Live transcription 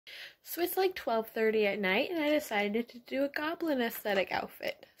So it's like 12:30 at night and I decided to do a Goblin Aesthetic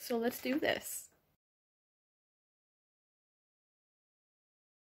outfit. So let's do this.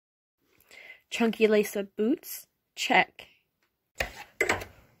 Chunky lace-up boots, check.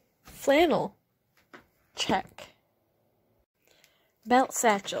 Flannel, check. Belt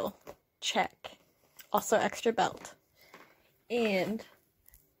satchel, check. Also extra belt. And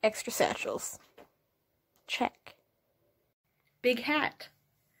extra satchels, check. Big hat,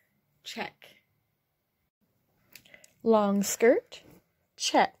 check. Long skirt,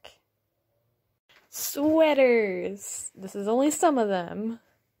 check. Sweaters, this is only some of them.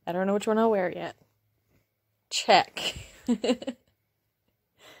 I don't know which one I'll wear yet. Check.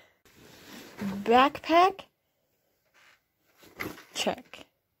 Backpack, check.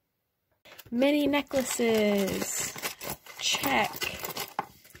 Many necklaces, check.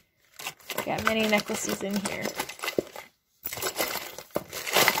 Got many necklaces in here.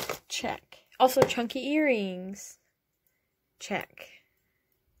 Check. Also chunky earrings. Check.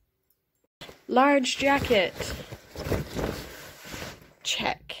 Large jacket.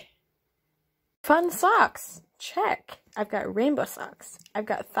 Check. Fun socks. Check. I've got rainbow socks. I've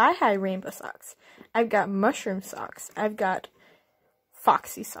got thigh-high rainbow socks. I've got mushroom socks. I've got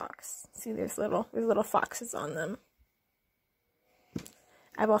foxy socks. See, there's little foxes on them.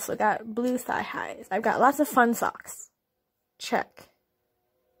 I've also got blue thigh-highs. I've got lots of fun socks. Check.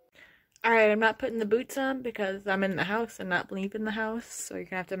 Alright, I'm not putting the boots on because I'm in the house and not leaving the house, so you're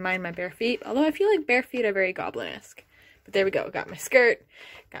gonna have to mind my bare feet. Although I feel like bare feet are very goblin-esque. But there we go. Got my skirt,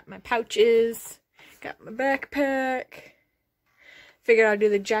 got my pouches, got my backpack. Figured I'd do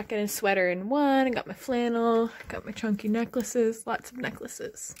the jacket and sweater in one. Got my flannel, got my chunky necklaces, lots of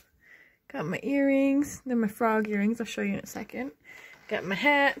necklaces. Got my earrings, they're my frog earrings, I'll show you in a second. Got my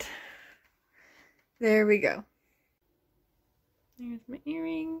hat. There we go. There's my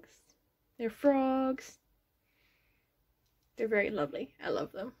earrings. They're frogs. They're very lovely. I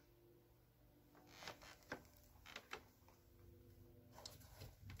love them.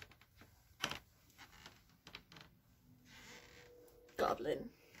 Goblin.